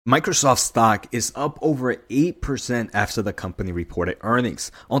Microsoft stock is up over 8% after the company reported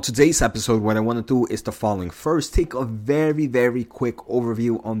earnings. On today's episode, what I want to do is the following. First, take a very quick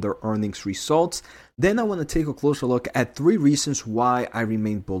overview on their earnings results. Then I want to take a closer look at 3 reasons why I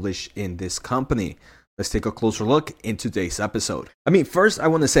remain bullish in this company. Let's take a closer look in today's episode. First, I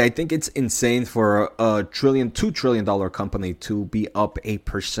want to say I think it's insane for a $2 trillion company to be up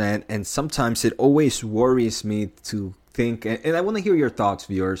 8%. And sometimes it always worries me to think, and I want to hear your thoughts,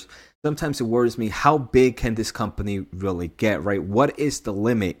 viewers. Sometimes it worries me, how big can this company really get, right? What is the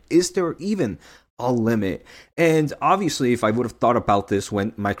limit? Is there even a limit? And obviously, if I would have thought about this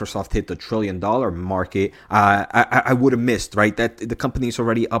when Microsoft hit the $1 trillion market, I would have missed, right? That the company is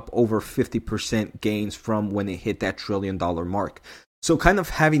already up over 50% gains from when it hit that $1 trillion mark. So kind of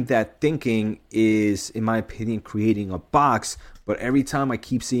having that thinking is, in my opinion, creating a box. But every time I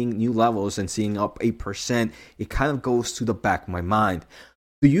keep seeing new levels and seeing up 8%, it kind of goes to the back of my mind.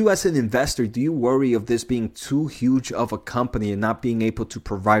 Do you, as an investor, do you worry of this being too huge of a company and not being able to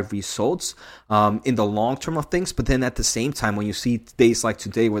provide results in the long term of things? But then at the same time, when you see days like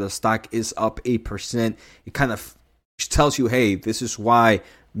today where the stock is up 8%, it kind of tells you, hey, this is why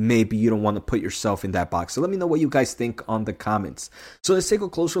maybe you don't want to put yourself in that box. So let me know what you guys think on the comments. So let's take a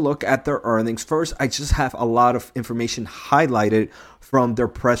closer look at their earnings. First, I just have a lot of information highlighted from their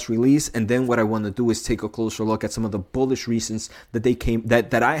press release, and then what I want to do is take a closer look at some of the bullish reasons that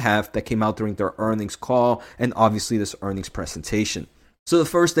that came out during their earnings call, and obviously this earnings presentation. So the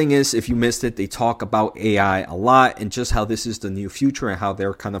first thing is, if you missed it, they talk about AI a lot and just how this is the new future and how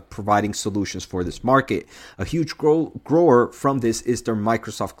they're kind of providing solutions for this market. A huge grower from this is their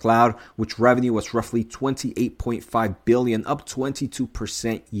Microsoft Cloud, which revenue was roughly $28.5 billion, up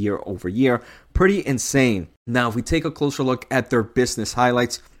 22% year over year. Pretty insane. Now, if we take a closer look at their business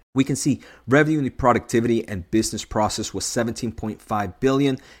highlights, we can see revenue, productivity, and business process was $17.5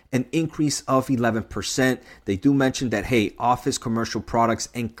 billion, an increase of 11%. They do mention that, hey, Office commercial products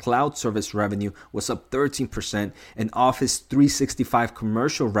and cloud service revenue was up 13%, and Office 365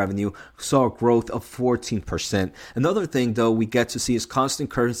 commercial revenue saw a growth of 14%. Another thing, though, we get to see is constant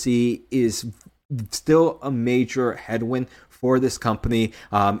currency is still a major headwind for this company.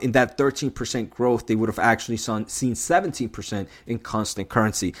 In that 13% growth, they would have actually seen 17% in constant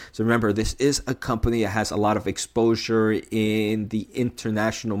currency. So remember, this is a company that has a lot of exposure in the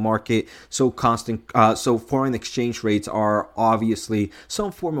international market. So foreign exchange rates are obviously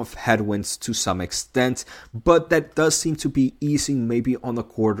some form of headwinds to some extent, but that does seem to be easing maybe on a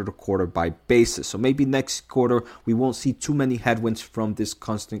quarter-to-quarter by basis. So maybe next quarter, we won't see too many headwinds from this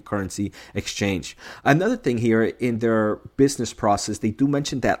constant currency exchange. Another thing here in their business process, they do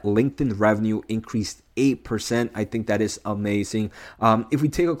mention that LinkedIn revenue increased 8%. I think that is amazing. If we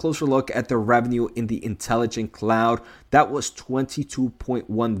take a closer look at the revenue in the intelligent cloud, that was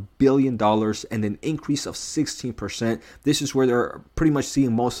 $22.1 billion and an increase of 16%. This is where they're pretty much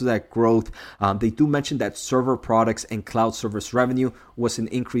seeing most of that growth. They do mention that server products and cloud service revenue was an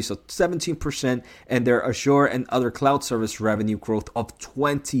increase of 17%, and their Azure and other cloud service revenue growth of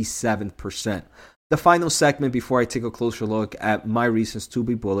 27%. The final segment before I take a closer look at my reasons to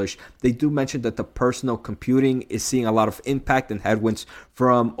be bullish, they do mention that the personal computing is seeing a lot of impact and headwinds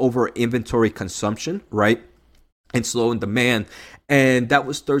from over inventory consumption, right? And slow in demand. And that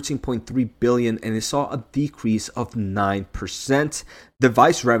was $13.3 billion, and it saw a decrease of 9%.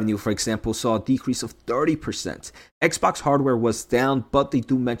 Device revenue, for example, saw a decrease of 30%. Xbox hardware was down, but they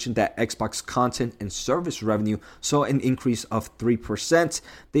do mention that Xbox content and service revenue saw an increase of 3%.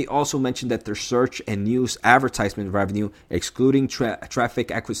 They also mentioned that their search and news advertisement revenue, excluding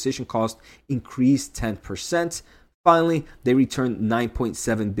traffic acquisition cost, increased 10%. Finally, they returned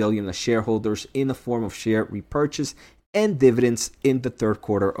 $9.7 billion to shareholders in the form of share repurchase and dividends in the third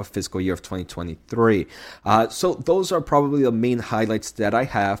quarter of fiscal year of 2023. So those are probably the main highlights that I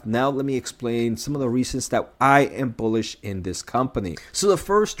have. Now let me explain some of the reasons that I am bullish in this company. So the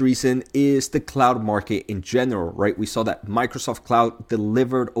first reason is the cloud market in general, right? We saw that Microsoft Cloud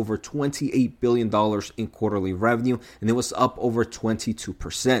delivered over $28 billion in quarterly revenue, and it was up over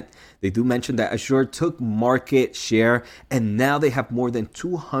 22%. They do mention that Azure took market share, and now they have more than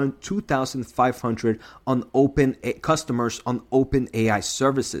 2,500 on customers on OpenAI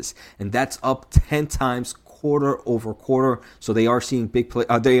services, and that's up 10 times quarter over quarter. So they are seeing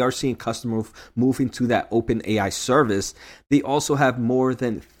customers move into that OpenAI service. They also have more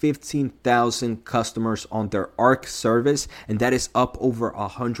than 15,000 customers on their Arc service, and that is up over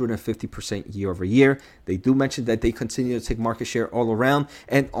 150% year over year. They do mention that they continue to take market share all around,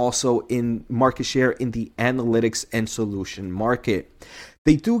 and also in market share in the analytics and solution market.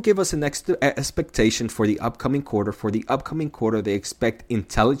 They do give us an expectation for the upcoming quarter. For the upcoming quarter, they expect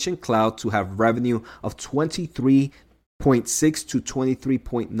Intelligent Cloud to have revenue of $23.6 to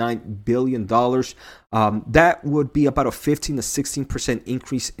 $23.9 billion. That would be about a 15 to 16%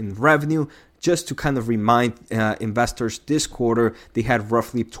 increase in revenue. Just to kind of remind investors, this quarter they had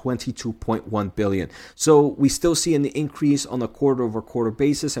roughly 22.1 billion. So we still see an increase on a quarter-over-quarter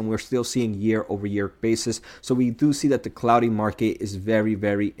basis, and we're still seeing year-over-year basis. So we do see that the clouding market is very,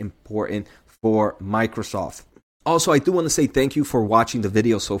 very important for Microsoft. Also, I do want to say thank you for watching the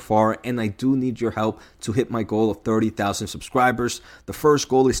video so far, and I do need your help to hit my goal of 30,000 subscribers. The first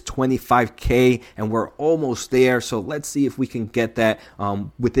goal is 25K, and we're almost there, so let's see if we can get that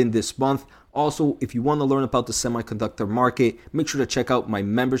within this month. Also, if you want to learn about the semiconductor market, make sure to check out my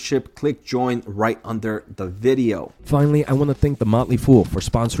membership. Click join right under the video. Finally, I want to thank The Motley Fool for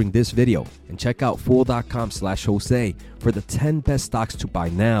sponsoring this video, and check out fool.com/Jose for the 10 best stocks to buy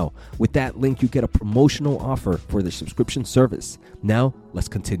now. With that link, you get a promotional offer for the subscription service. Now, let's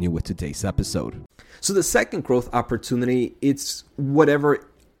continue with today's episode. So the second growth opportunity, it's whatever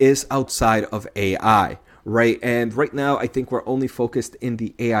is outside of AI. Right. And right now, I think we're only focused in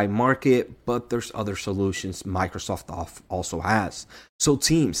the AI market, but there's other solutions Microsoft also has. So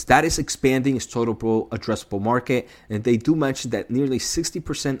Teams, that is expanding its total addressable market. And they do mention that nearly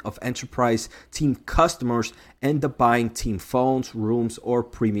 60% of enterprise team customers end up buying team phones, rooms, or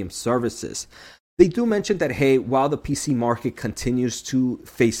premium services. They do mention that, hey, while the PC market continues to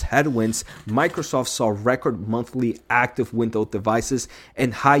face headwinds, Microsoft saw record monthly active Windows devices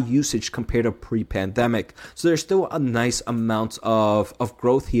and high usage compared to pre-pandemic. So there's still a nice amount of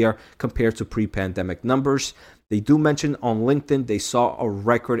growth here compared to pre-pandemic numbers. They do mention on LinkedIn they saw a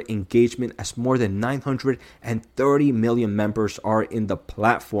record engagement as more than 930 million members are in the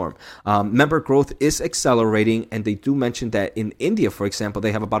platform. Member growth is accelerating, and they do mention that in India, for example,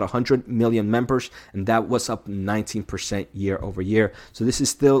 they have about 100 million members, and that was up 19% year over year. So this is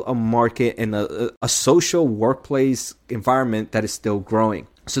still a market and a social workplace environment that is still growing.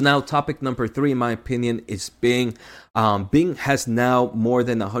 So now topic number 3, in my opinion, is Bing. Bing has now more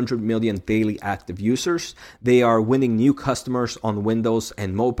than 100 million daily active users. They are winning new customers on Windows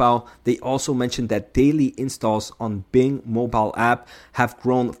and mobile. They also mentioned that daily installs on Bing mobile app have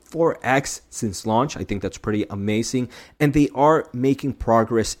grown 4x since launch. I think that's pretty amazing. And they are making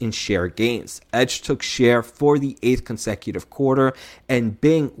progress in share gains. Edge took share for the 8th consecutive quarter, and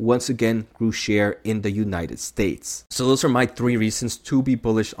Bing once again grew share in the United States. So those are my 3 reasons to be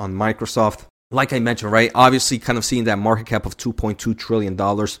bullish on Microsoft. Like I mentioned, right, obviously kind of seeing that market cap of $2.2 trillion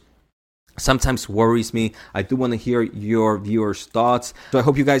sometimes worries me. I do want to hear your viewers' thoughts. So I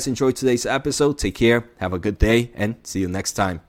hope you guys enjoyed today's episode. Take care, have a good day, and see you next time.